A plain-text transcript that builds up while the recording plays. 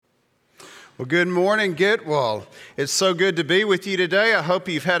Well, good morning, Getwell. It's so good to be with you today. I hope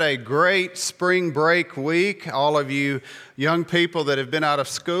you've had a great spring break week. All of you young people that have been out of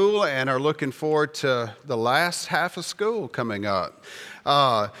school and are looking forward to the last half of school coming up.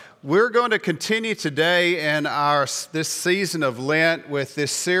 We're going to continue today in this season of Lent with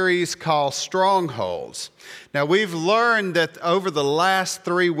this series called Strongholds. Now, we've learned that over the last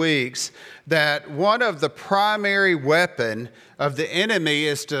 3 weeks that one of the primary weapons of the enemy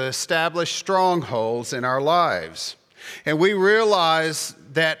is to establish strongholds in our lives. And we realize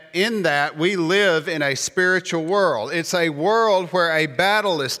that in that we live in a spiritual world. It's a world where a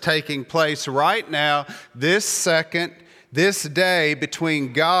battle is taking place right now, this second, this day,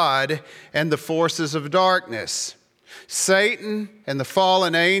 between God and the forces of darkness. Satan and the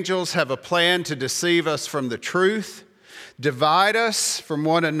fallen angels have a plan to deceive us from the truth, divide us from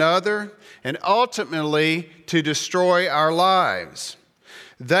one another, and ultimately to destroy our lives.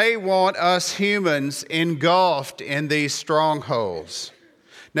 They want us humans engulfed in these strongholds.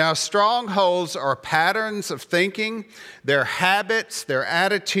 Now, strongholds are patterns of thinking, they're habits, they're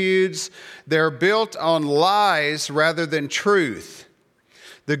attitudes, they're built on lies rather than truth.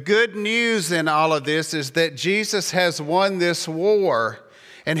 The good news in all of this is that Jesus has won this war,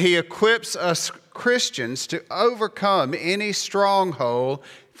 and he equips us Christians to overcome any stronghold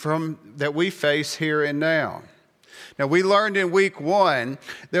that we face here and now. Now, we learned in week 1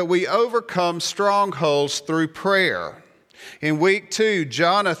 that we overcome strongholds through prayer. In week 2,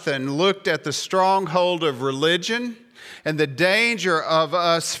 Jonathan looked at the stronghold of religion and the danger of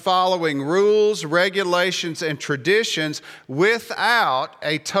us following rules, regulations, and traditions without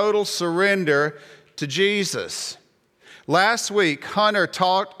a total surrender to Jesus. Last week, Hunter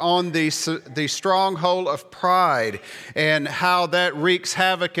talked on the stronghold of pride and how that wreaks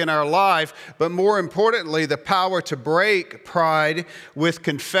havoc in our life, but more importantly, the power to break pride with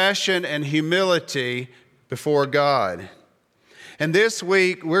confession and humility before God. And this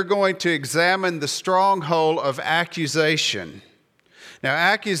week, we're going to examine the stronghold of accusation. Now,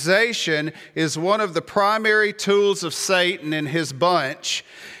 accusation is one of the primary tools of Satan and his bunch.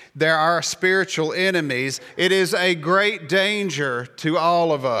 They're our spiritual enemies. It is a great danger to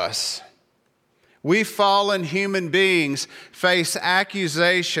all of us. We fallen human beings face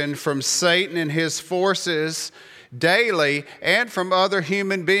accusation from Satan and his forces daily and from other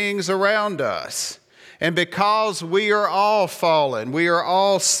human beings around us. And because we are all fallen, we are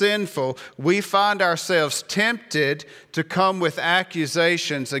all sinful, we find ourselves tempted to come with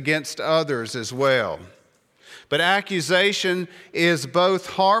accusations against others as well. But accusation is both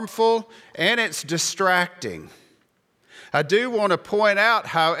harmful and it's distracting. I do want to point out,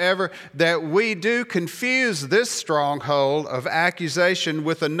 however, that we do confuse this stronghold of accusation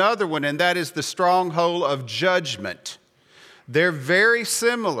with another one, and that is the stronghold of judgment. They're very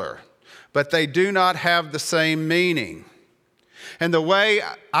similar, but they do not have the same meaning. And the way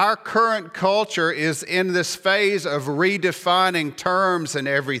our current culture is in this phase of redefining terms and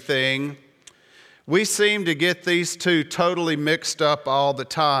everything, we seem to get these two totally mixed up all the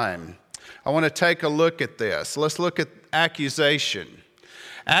time. I want to take a look at this. Let's look at accusation.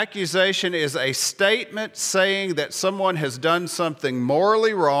 Accusation is a statement saying that someone has done something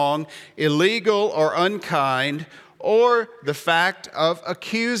morally wrong, illegal, or unkind, or the fact of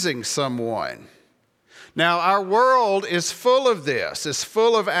accusing someone. Now, our world is full of this. It's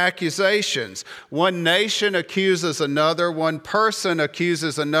full of accusations. One nation accuses another. One person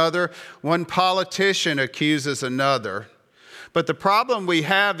accuses another. One politician accuses another. But the problem we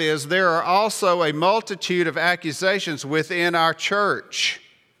have is there are also a multitude of accusations within our church.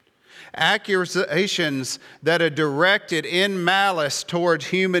 Accusations that are directed in malice toward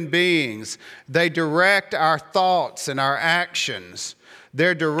human beings. They direct our thoughts and our actions.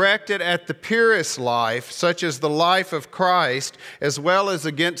 They're directed at the purest life, such as the life of Christ, as well as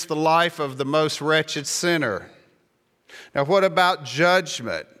against the life of the most wretched sinner. Now, what about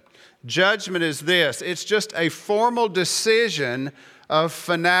judgment? Judgment is this. It's just a formal decision of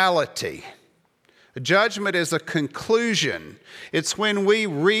finality. Judgment is a conclusion. It's when we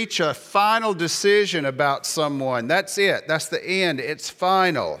reach a final decision about someone. That's it. That's the end. It's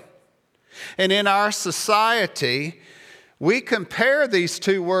final. And in our society, we compare these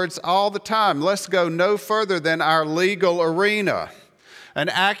two words all the time. Let's go no further than our legal arena. An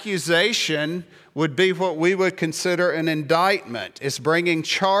accusation would be what we would consider an indictment. It's bringing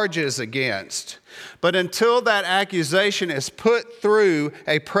charges against. But until that accusation is put through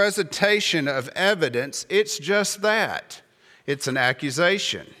a presentation of evidence, it's just that. It's an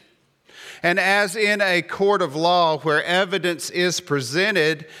accusation. And as in a court of law where evidence is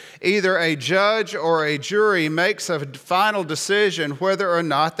presented, either a judge or a jury makes a final decision whether or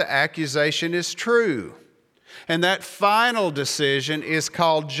not the accusation is true. And that final decision is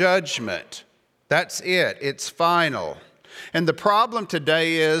called judgment. That's it. It's final. And the problem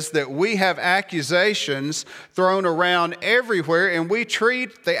today is that we have accusations thrown around everywhere, and we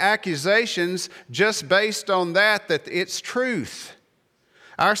treat the accusations just based on that it's truth.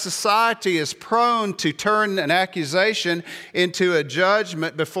 Our society is prone to turn an accusation into a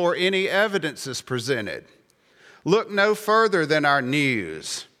judgment before any evidence is presented. Look no further than our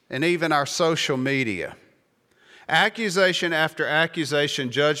news and even our social media. Accusation after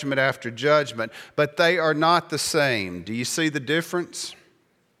accusation, judgment after judgment, but they are not the same. Do you see the difference?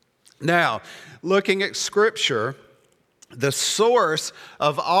 Now, looking at Scripture, the source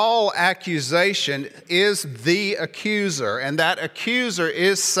of all accusation is the accuser, and that accuser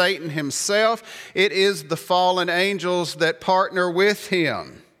is Satan himself. It is the fallen angels that partner with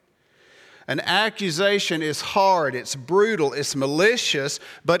him. An accusation is hard, it's brutal, it's malicious,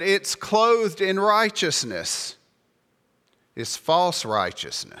 but it's clothed in righteousness. It's false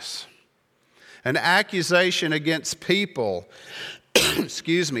righteousness. An accusation against people,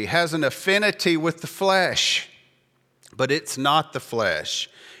 has an affinity with the flesh. But it's not the flesh.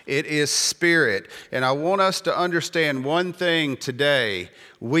 It is spirit. And I want us to understand one thing today.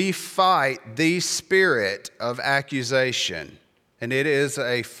 We fight the spirit of accusation. And it is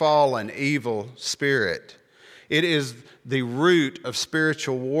a fallen, evil spirit. It is the root of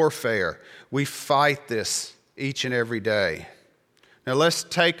spiritual warfare. We fight this each and every day. Now let's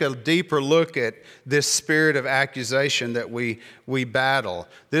take a deeper look at this spirit of accusation that we battle.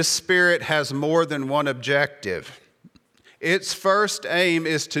 This spirit has more than one objective. Its first aim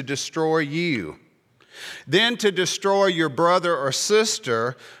is to destroy you, then to destroy your brother or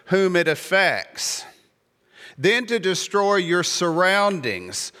sister whom it affects, then to destroy your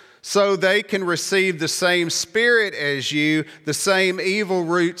surroundings so they can receive the same spirit as you, the same evil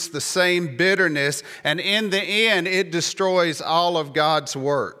roots, the same bitterness, and in the end, it destroys all of God's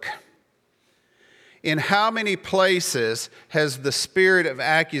work. In how many places has the spirit of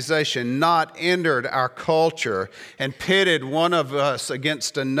accusation not entered our culture and pitted one of us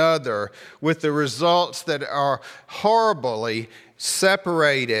against another with the results that are horribly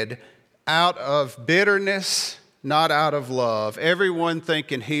separated out of bitterness, not out of love, everyone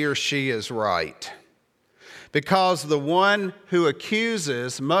thinking he or she is right. Because the one who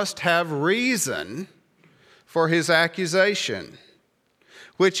accuses must have reason for his accusation,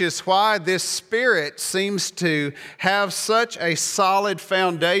 which is why this spirit seems to have such a solid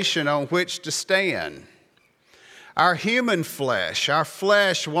foundation on which to stand. Our human flesh, our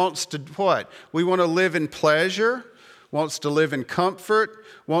flesh wants to what? We want to live in pleasure, wants to live in comfort,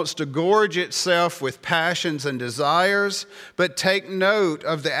 wants to gorge itself with passions and desires, but take note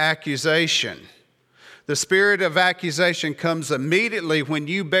of the accusation. The spirit of accusation comes immediately when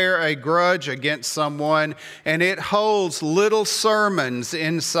you bear a grudge against someone and it holds little sermons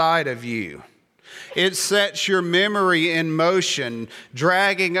inside of you. It sets your memory in motion,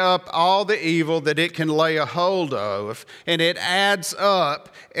 dragging up all the evil that it can lay a hold of, and it adds up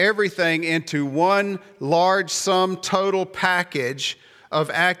everything into one large sum total package of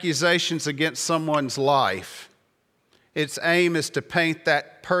accusations against someone's life. Its aim is to paint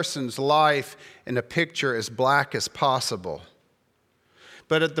that person's life in a picture as black as possible.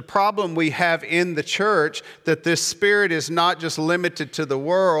 But the problem we have in the church, that this spirit is not just limited to the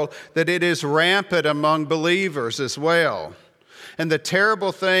world, that it is rampant among believers as well. And the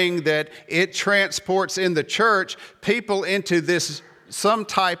terrible thing that it transports in the church, people into this some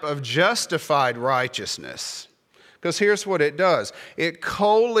type of justified righteousness. Because here's what it does. It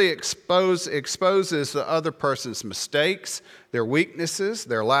coldly exposes the other person's mistakes, their weaknesses,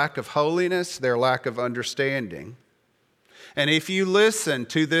 their lack of holiness, their lack of understanding. And if you listen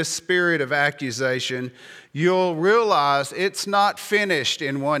to this spirit of accusation, you'll realize it's not finished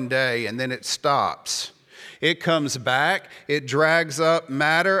in one day and then it stops. It comes back, it drags up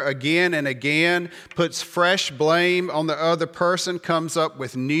matter again and again, puts fresh blame on the other person, comes up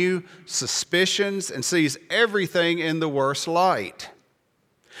with new suspicions, and sees everything in the worst light.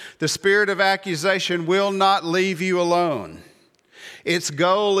 The spirit of accusation will not leave you alone. Its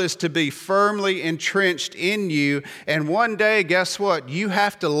goal is to be firmly entrenched in you, and one day, guess what? You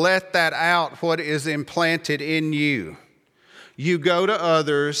have to let that out, what is implanted in you. You go to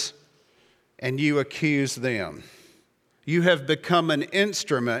others and you accuse them. You have become an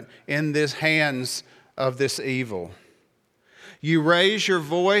instrument in the hands of this evil. You raise your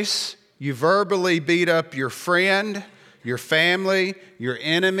voice, you verbally beat up your friend, your family, your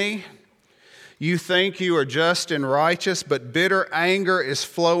enemy. You think you are just and righteous, but bitter anger is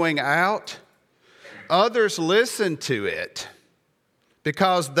flowing out. Others listen to it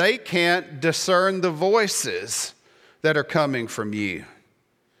because they can't discern the voices that are coming from you.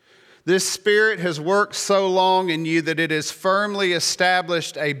 This spirit has worked so long in you that it has firmly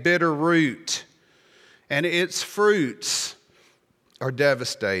established a bitter root, and its fruits are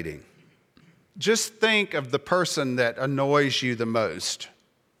devastating. Just think of the person that annoys you the most,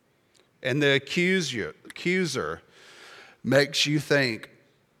 and the accuser makes you think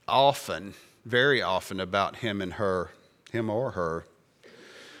often, very often, about him or her.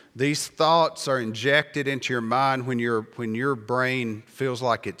 These thoughts are injected into your mind when your brain feels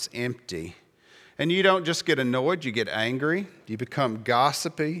like it's empty. And you don't just get annoyed, you get angry, you become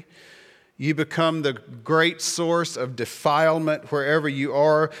gossipy, you become the great source of defilement wherever you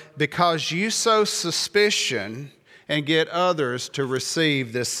are because you sow suspicion and get others to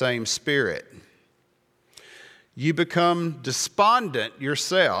receive this same spirit. You become despondent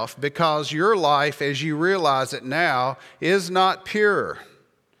yourself because your life, as you realize it now, is not pure.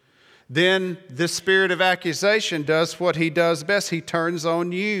 Then the spirit of accusation does what he does best. He turns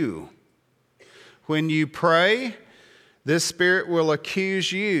on you. When you pray, this spirit will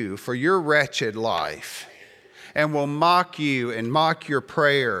accuse you for your wretched life and will mock you and mock your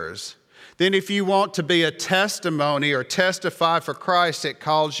prayers. Then if you want to be a testimony or testify for Christ, it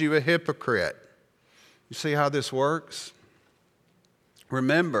calls you a hypocrite. You see how this works?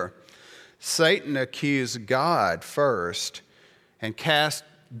 Remember, Satan accused God first and cast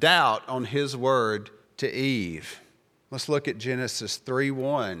doubt on his word to Eve. Let's look at Genesis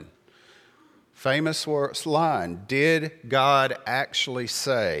 3:1. Famous line, did God actually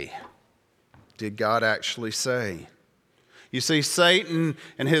say? Did God actually say? You see, Satan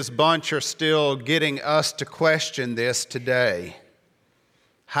and his bunch are still getting us to question this today.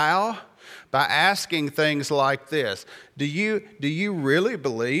 How? By asking things like this. Do you really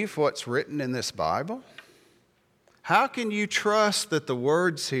believe what's written in this Bible? How can you trust that the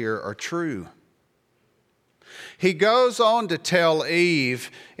words here are true? He goes on to tell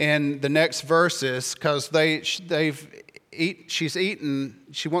Eve in the next verses, because she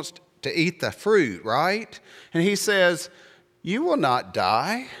wants to eat the fruit, right? And he says, you will not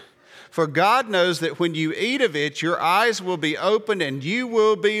die. For God knows that when you eat of it, your eyes will be opened and you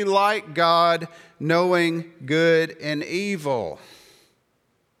will be like God, knowing good and evil.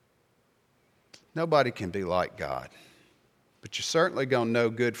 Nobody can be like God. But you're certainly going to know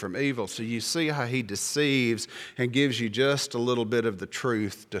good from evil. So you see how he deceives and gives you just a little bit of the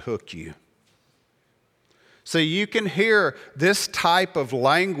truth to hook you. So you can hear this type of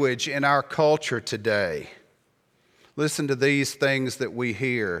language in our culture today. Listen to these things that we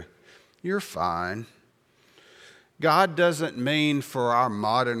hear. You're fine. God doesn't mean for our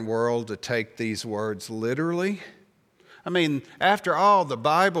modern world to take these words literally. I mean, after all, the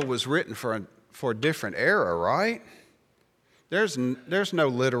Bible was written for a different era, right? There's no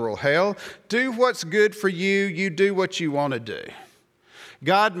literal hell. Do what's good for you. You do what you want to do.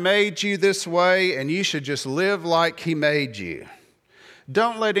 God made you this way, and you should just live like he made you.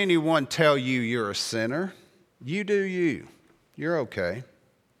 Don't let anyone tell you you're a sinner. You do you. You're okay.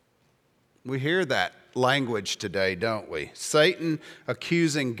 We hear that language today, don't we? Satan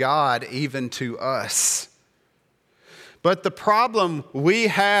accusing God even to us. But the problem we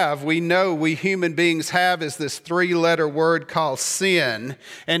know we human beings have, is this 3-letter word called sin,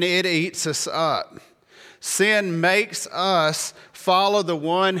 and it eats us up. Sin makes us follow the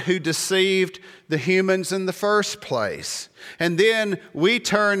one who deceived the humans in the first place. And then we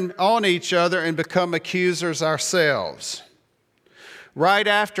turn on each other and become accusers ourselves. Right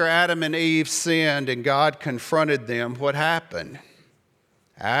after Adam and Eve sinned and God confronted them, what happened?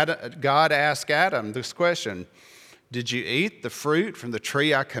 God asked Adam this question, did you eat the fruit from the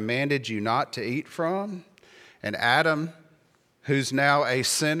tree I commanded you not to eat from? And Adam, who's now a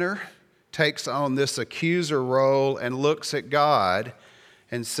sinner, takes on this accuser role and looks at God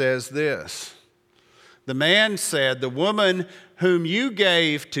and says this. The man said, the woman whom you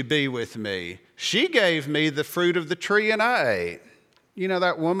gave to be with me, she gave me the fruit of the tree and I ate. You know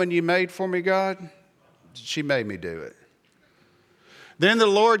that woman you made for me, God? She made me do it. Then the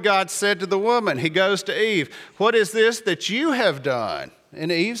Lord God said to the woman, he goes to Eve, what is this that you have done?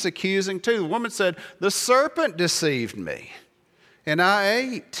 And Eve's accusing too. The woman said, the serpent deceived me and I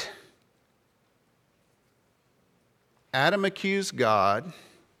ate. Adam accused God,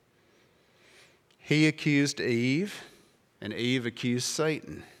 he accused Eve, and Eve accused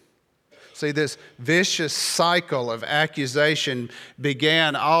Satan. See, this vicious cycle of accusation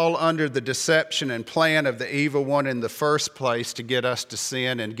began all under the deception and plan of the evil one in the first place to get us to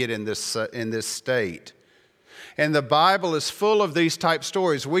sin and get in this state. And the Bible is full of these type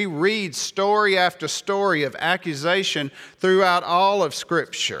stories. We read story after story of accusation throughout all of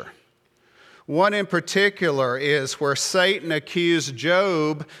Scripture. One in particular is where Satan accused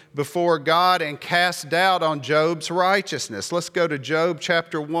Job before God and cast doubt on Job's righteousness. Let's go to Job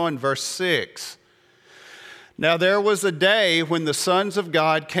chapter 1, verse 6. Now there was a day when the sons of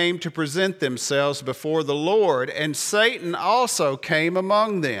God came to present themselves before the Lord, and Satan also came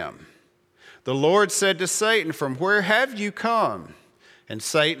among them. The Lord said to Satan, "From where have you come?" And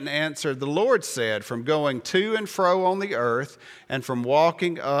Satan answered, "The Lord said, from going to and fro on the earth, and from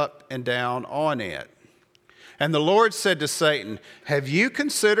walking up and down on it." And the Lord said to Satan, "Have you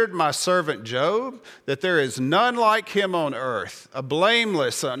considered my servant Job, that there is none like him on earth, a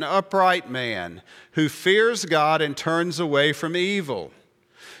blameless and upright man, who fears God and turns away from evil?"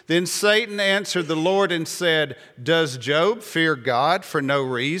 Then Satan answered the Lord and said, "Does Job fear God for no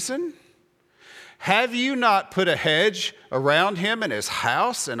reason? Have you not put a hedge around him and his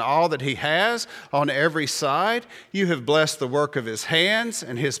house and all that he has on every side? You have blessed the work of his hands,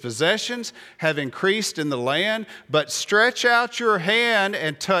 and his possessions have increased in the land. But stretch out your hand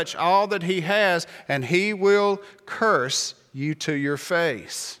and touch all that he has, and he will curse you to your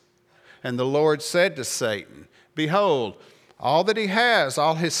face." And the Lord said to Satan, "Behold, all that he has,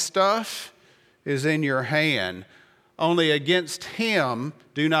 all his stuff, is in your hand. Only against him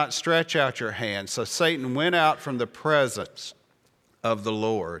do not stretch out your hand." So Satan went out from the presence of the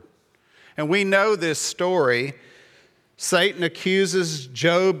Lord. And we know this story. Satan accuses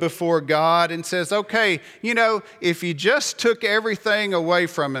Job before God and says, "Okay, if you just took everything away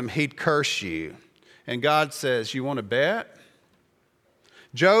from him, he'd curse you." And God says, "You want to bet?"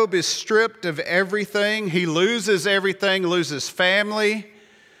 Job is stripped of everything. He loses everything, loses family,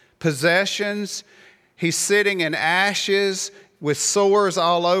 possessions. He's sitting in ashes with sores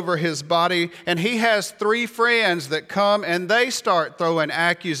all over his body. And he has 3 friends that come and they start throwing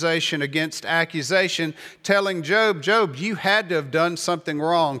accusation against accusation, telling Job, "Job, you had to have done something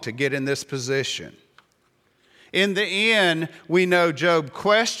wrong to get in this position." In the end, we know Job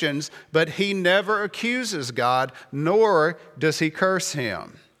questions, but he never accuses God, nor does he curse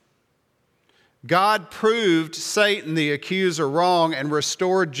him. God proved Satan the accuser wrong and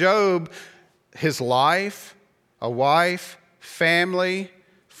restored Job his life, a wife, family,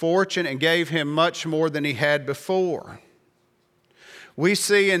 fortune, and gave him much more than he had before. We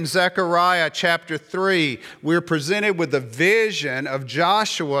see in Zechariah chapter 3, we're presented with a vision of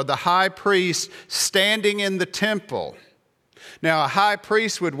Joshua, the high priest, standing in the temple. Now, a high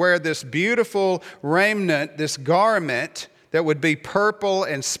priest would wear this beautiful raiment, this garment that would be purple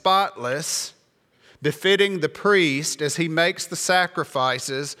and spotless, befitting the priest as he makes the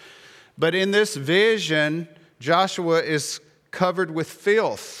sacrifices. But in this vision, Joshua is covered with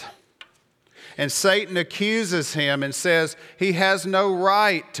filth. And Satan accuses him and says he has no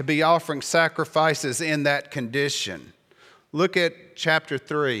right to be offering sacrifices in that condition. Look at chapter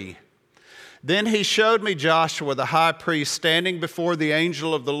 3. Then he showed me Joshua, the high priest, standing before the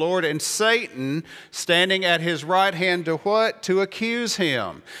angel of the Lord, and Satan standing at his right hand to what? To accuse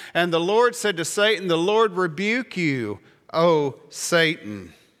him. And the Lord said to Satan, "The Lord rebuke you, O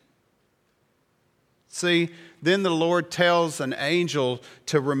Satan." See, then the Lord tells an angel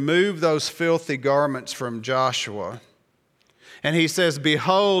to remove those filthy garments from Joshua. And he says,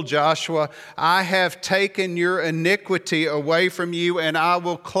 "Behold, Joshua, I have taken your iniquity away from you, and I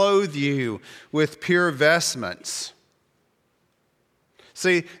will clothe you with pure vestments."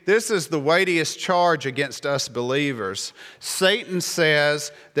 See, this is the weightiest charge against us believers. Satan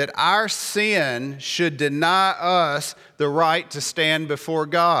says that our sin should deny us the right to stand before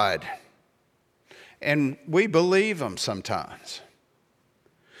God. And we believe him sometimes.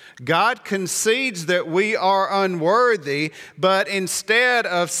 God concedes that we are unworthy, but instead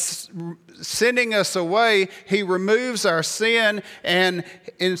of sending us away, he removes our sin, and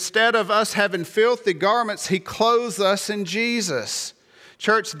instead of us having filthy garments, he clothes us in Jesus.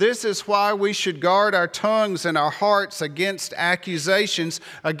 Church, this is why we should guard our tongues and our hearts against accusations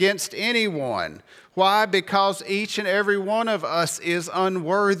against anyone. Why? Because each and every one of us is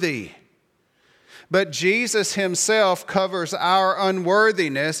unworthy. But Jesus himself covers our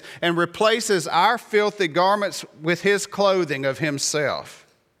unworthiness and replaces our filthy garments with his clothing of himself.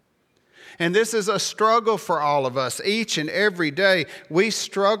 And this is a struggle for all of us each and every day. We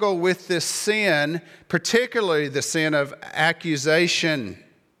struggle with this sin, particularly the sin of accusation.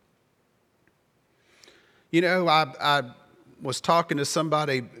 I was talking to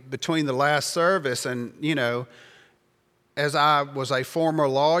somebody between the last service, and, as I was a former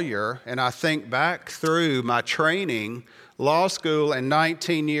lawyer, and I think back through my training, law school and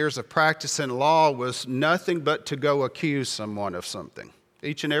 19 years of practicing law was nothing but to go accuse someone of something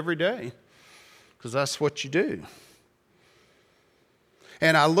each and every day, because that's what you do.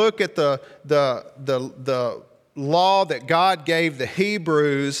 And I look at the law that God gave the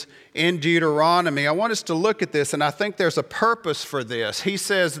Hebrews in Deuteronomy. I want us to look at this, and I think there's a purpose for this. He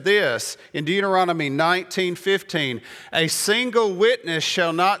says this in Deuteronomy 19:15, "A single witness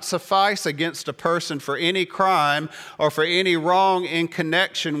shall not suffice against a person for any crime or for any wrong in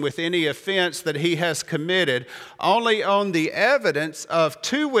connection with any offense that he has committed. Only on the evidence of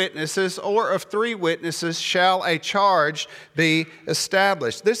 2 witnesses or of 3 witnesses shall a charge be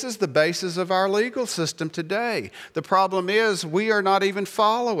established." This is the basis of our legal system today. The problem is we are not even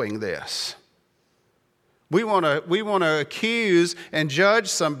following this. We want to accuse and judge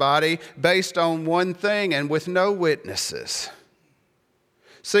somebody based on one thing and with no witnesses.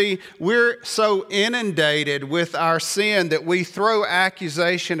 See, we're so inundated with our sin that we throw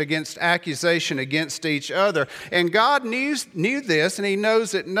accusation against each other. And God knew this, and He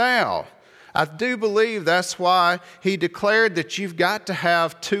knows it now. I do believe that's why He declared that you've got to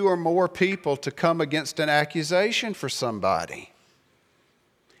have 2 or more people to come against an accusation for somebody.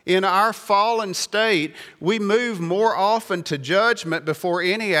 In our fallen state, we move more often to judgment before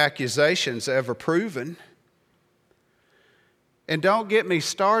any accusation's ever proven. And don't get me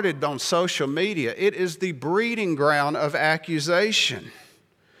started on social media. It is the breeding ground of accusation.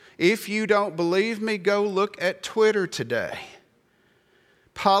 If you don't believe me, go look at Twitter today.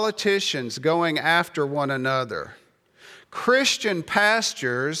 Politicians going after one another. Christian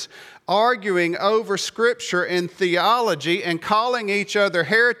pastors arguing over Scripture and theology and calling each other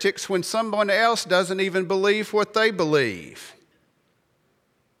heretics when someone else doesn't even believe what they believe.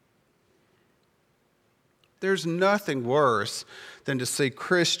 There's nothing worse than to see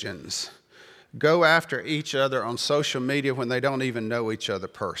Christians go after each other on social media when they don't even know each other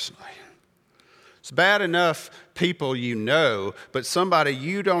personally. It's bad enough people you know, but somebody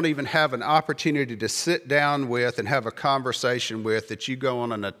you don't even have an opportunity to sit down with and have a conversation with that you go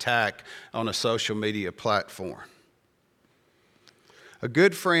on an attack on a social media platform. A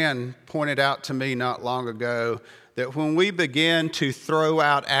good friend pointed out to me not long ago that when we begin to throw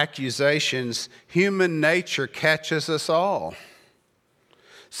out accusations, human nature catches us all.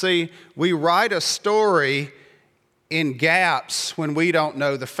 See, we write a story in gaps when we don't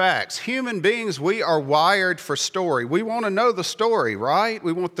know the facts. Human beings, we are wired for story. We want to know the story, right?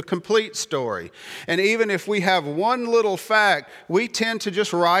 We want the complete story. And even if we have one little fact, we tend to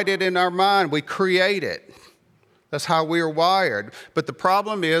just write it in our mind. We create it. That's how we are wired. But the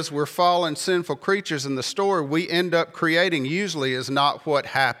problem is we're fallen, sinful creatures, and the story we end up creating usually is not what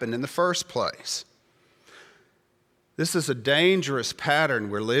happened in the first place. This is a dangerous pattern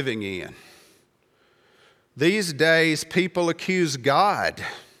we're living in. These days, people accuse God,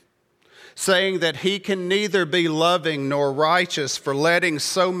 saying that He can neither be loving nor righteous for letting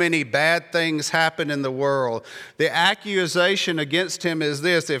so many bad things happen in the world. The accusation against Him is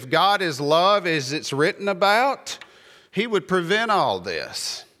this: if God is love, as it's written about, He would prevent all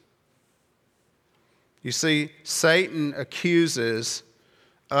this. You see, Satan accuses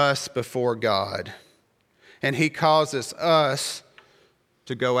us before God, and he causes us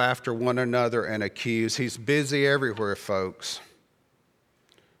to go after one another and accuse. He's busy everywhere, folks.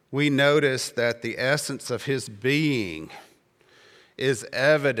 We notice that the essence of his being is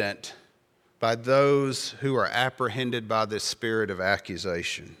evident by those who are apprehended by this spirit of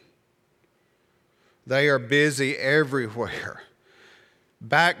accusation. They are busy everywhere,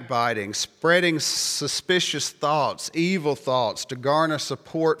 backbiting, spreading suspicious thoughts, evil thoughts to garner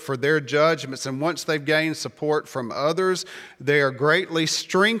support for their judgments. And once they've gained support from others, they are greatly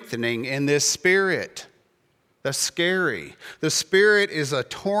strengthening in this spirit. That's scary. The spirit is a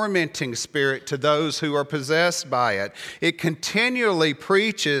tormenting spirit to those who are possessed by it. It continually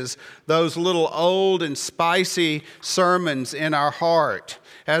preaches those little old and spicy sermons in our heart.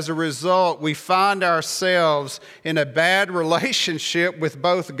 As a result, we find ourselves in a bad relationship with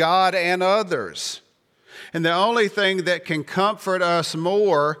both God and others. And the only thing that can comfort us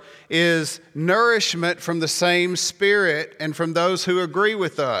more is nourishment from the same Spirit and from those who agree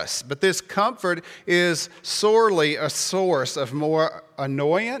with us. But this comfort is sorely a source of more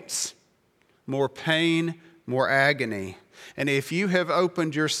annoyance, more pain, more agony. And if you have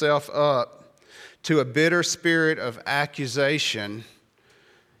opened yourself up to a bitter spirit of accusation,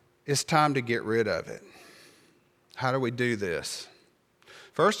 it's time to get rid of it. How do we do this?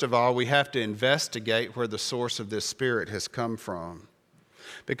 First of all, we have to investigate where the source of this spirit has come from.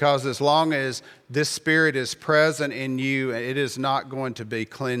 Because as long as this spirit is present in you, it is not going to be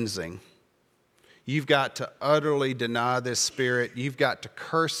cleansing. You've got to utterly deny this spirit. You've got to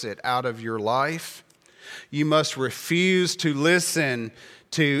curse it out of your life. You must refuse to listen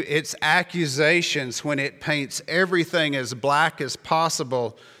to its accusations when it paints everything as black as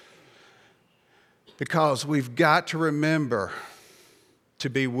possible. Because we've got to remember to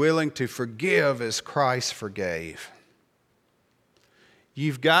be willing to forgive as Christ forgave.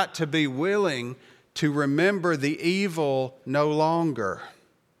 You've got to be willing to remember the evil no longer.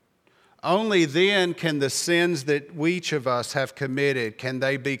 Only then can the sins that each of us have committed, can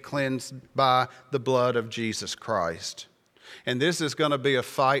they be cleansed by the blood of Jesus Christ. And this is going to be a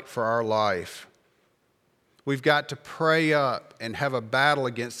fight for our life. We've got to pray up and have a battle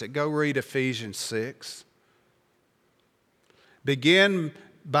against it. Go read Ephesians 6. Begin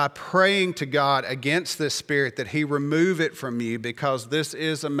by praying to God against this spirit that He remove it from you, because this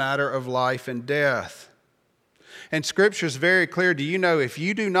is a matter of life and death. And Scripture is very clear. Do you know if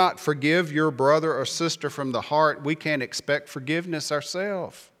you do not forgive your brother or sister from the heart, we can't expect forgiveness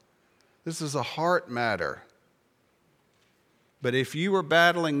ourselves. This is a heart matter. But if you are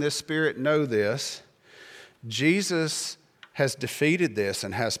battling this spirit, know this. Jesus has defeated this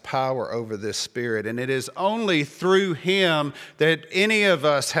and has power over this spirit. And it is only through Him that any of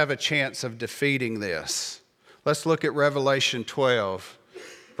us have a chance of defeating this. Let's look at Revelation 12.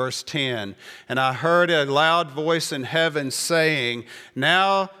 Verse 10, and I heard a loud voice in heaven saying,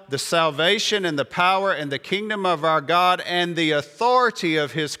 now the salvation and the power and the kingdom of our God and the authority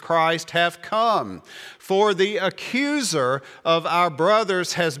of His Christ have come. For the accuser of our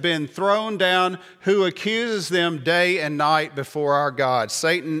brothers has been thrown down, who accuses them day and night before our God.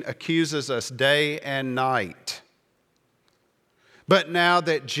 Satan accuses us day and night. But now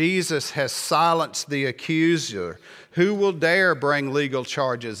that Jesus has silenced the accuser, who will dare bring legal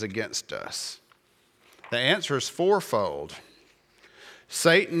charges against us? The answer is fourfold.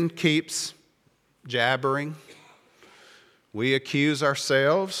 Satan keeps jabbering. We accuse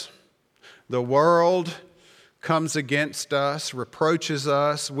ourselves. The world comes against us, reproaches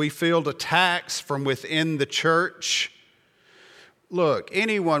us. We field attacks from within the church. Look,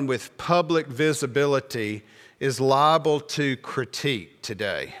 anyone with public visibility is liable to critique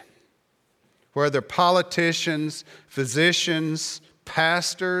today. Whether politicians, physicians,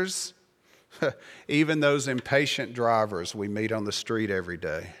 pastors, even those impatient drivers we meet on the street every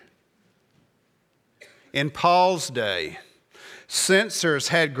day. In Paul's day, censors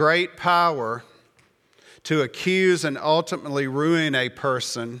had great power to accuse and ultimately ruin a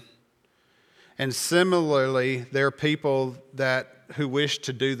person. And similarly, there are people who wish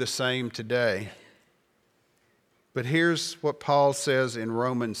to do the same today. But here's what Paul says in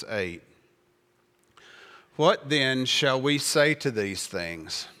Romans 8. What then shall we say to these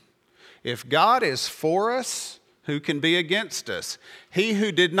things? If God is for us, who can be against us? He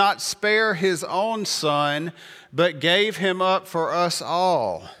who did not spare His own Son, but gave Him up for us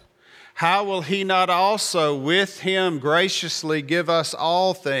all, how will He not also with Him graciously give us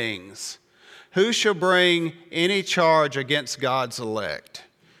all things? Who shall bring any charge against God's elect?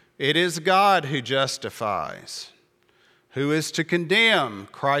 It is God who justifies. Who is to condemn?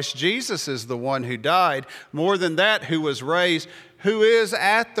 Christ Jesus is the one who died. More than that, who was raised, who is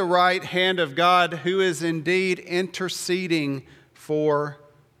at the right hand of God, who is indeed interceding for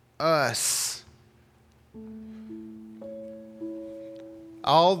us.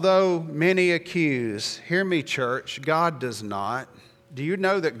 Although many accuse, hear me, church, God does not. Do you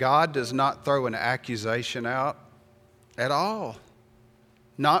know that God does not throw an accusation out at all?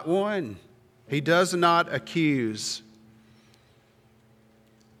 Not one. He does not accuse.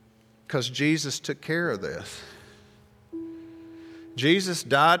 Because Jesus took care of this. Jesus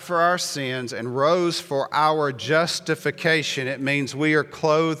died for our sins and rose for our justification. It means we are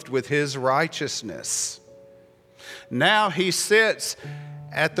clothed with His righteousness. Now He sits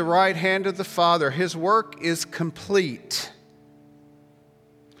at the right hand of the Father. His work is complete.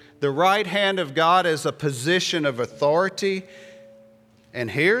 The right hand of God is a position of authority. And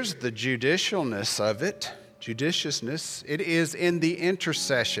here's the judicialness of it. Judiciousness. It is in the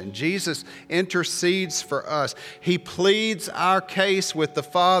intercession. Jesus intercedes for us. He pleads our case with the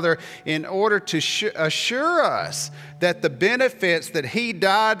Father in order to assure us that the benefits that He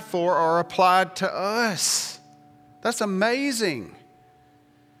died for are applied to us. That's amazing.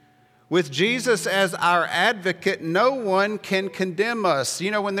 With Jesus as our advocate, no one can condemn us. You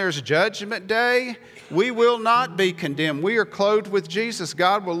know, when there's judgment day, we will not be condemned. We are clothed with Jesus.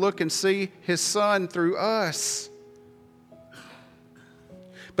 God will look and see His Son through us.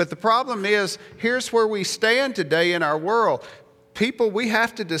 But the problem is, here's where we stand today in our world. People, we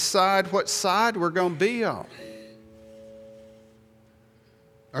have to decide what side we're going to be on.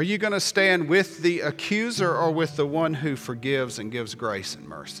 Are you going to stand with the accuser or with the one who forgives and gives grace and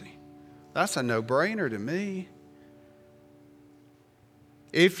mercy? That's a no-brainer to me.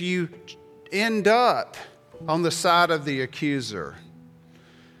 If you end up on the side of the accuser,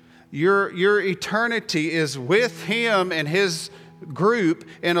 your eternity is with him and his group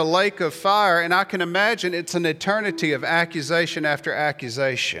in a lake of fire, and I can imagine it's an eternity of accusation after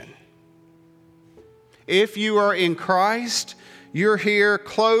accusation. If you are in Christ, you're here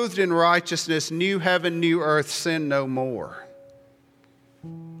clothed in righteousness, new heaven, new earth, sin no more.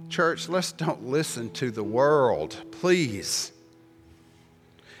 Church, let's don't listen to the world, please.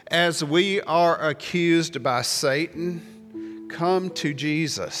 As we are accused by Satan, come to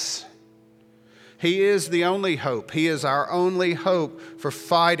Jesus. He is the only hope. He is our only hope for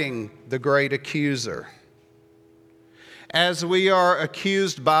fighting the great accuser. As we are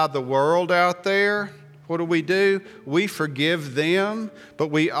accused by the world out there, what do? We forgive them, but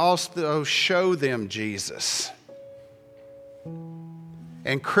we also show them Jesus.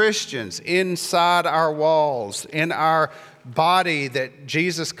 And Christians inside our walls, in our body that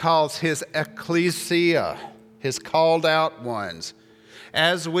Jesus calls his ecclesia, his called out ones,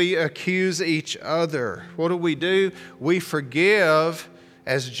 as we accuse each other, what do? We forgive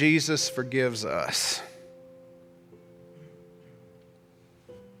as Jesus forgives us.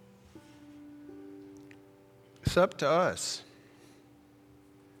 It's up to us.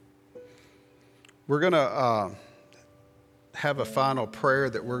 We're going to have a final prayer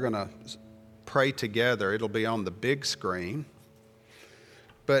that we're going to pray together. It'll be on the big screen.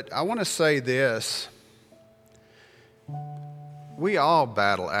 But I want to say this. We all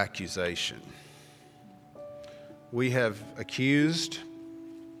battle accusation. We have accused.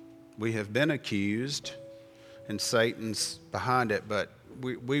 We have been accused. And Satan's behind it, but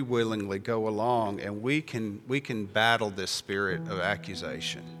we willingly go along and we can battle this spirit of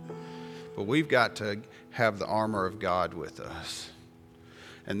accusation. But we've got to have the armor of God with us.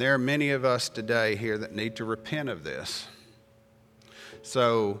 And there are many of us today here that need to repent of this.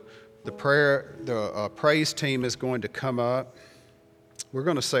 So the praise team is going to come up. We're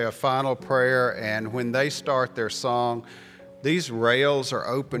going to say a final prayer, and when they start their song, these rails are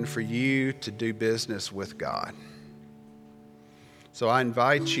open for you to do business with God. So I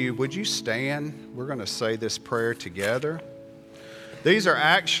invite you, would you stand? We're going to say this prayer together. These are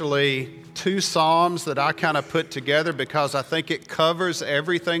actually two psalms that I kind of put together because I think it covers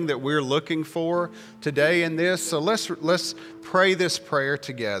everything that we're looking for today in this. So let's pray this prayer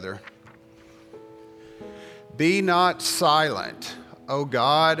together. Be not silent, O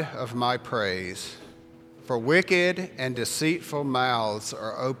God of my praise, for wicked and deceitful mouths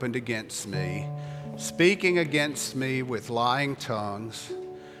are opened against me, speaking against me with lying tongues.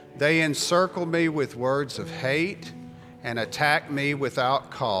 They encircle me with words of hate and attack me without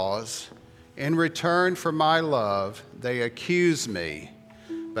cause. In return for my love, they accuse me,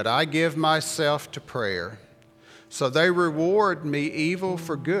 but I give myself to prayer. So they reward me evil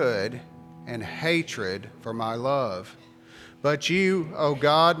for good and hatred for my love. But you, O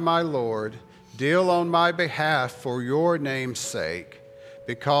God, my Lord, deal on my behalf for your name's sake.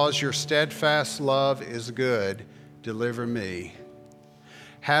 Because your steadfast love is good, deliver me.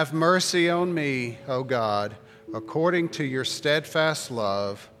 Have mercy on me, O God, according to your steadfast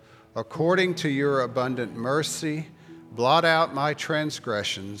love, according to your abundant mercy. Blot out my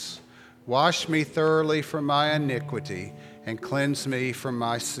transgressions. Wash me thoroughly from my iniquity and cleanse me from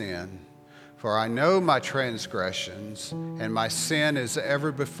my sin. For I know my transgressions, and my sin is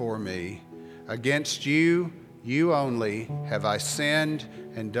ever before me. Against you, you only, have I sinned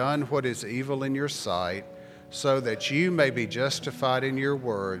and done what is evil in your sight, so that you may be justified in your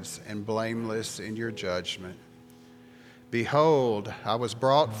words and blameless in your judgment. Behold, I was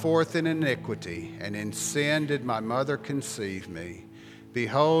brought forth in iniquity, and in sin did my mother conceive me.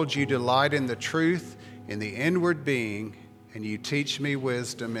 Behold, you delight in the truth in the inward being, and you teach me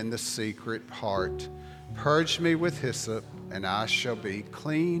wisdom in the secret heart. Purge me with hyssop, and I shall be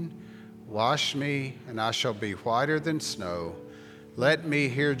clean. Wash me, and I shall be whiter than snow. Let me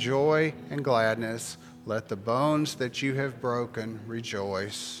hear joy and gladness. Let the bones that you have broken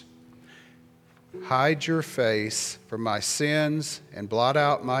rejoice. Hide your face from my sins and blot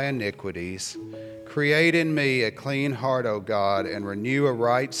out my iniquities. Create in me a clean heart, O God, and renew a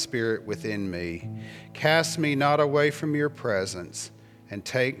right spirit within me. Cast me not away from your presence, and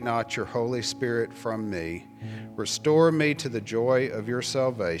take not your Holy Spirit from me. Restore me to the joy of your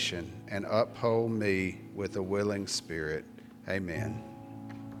salvation, and uphold me with a willing spirit. Amen.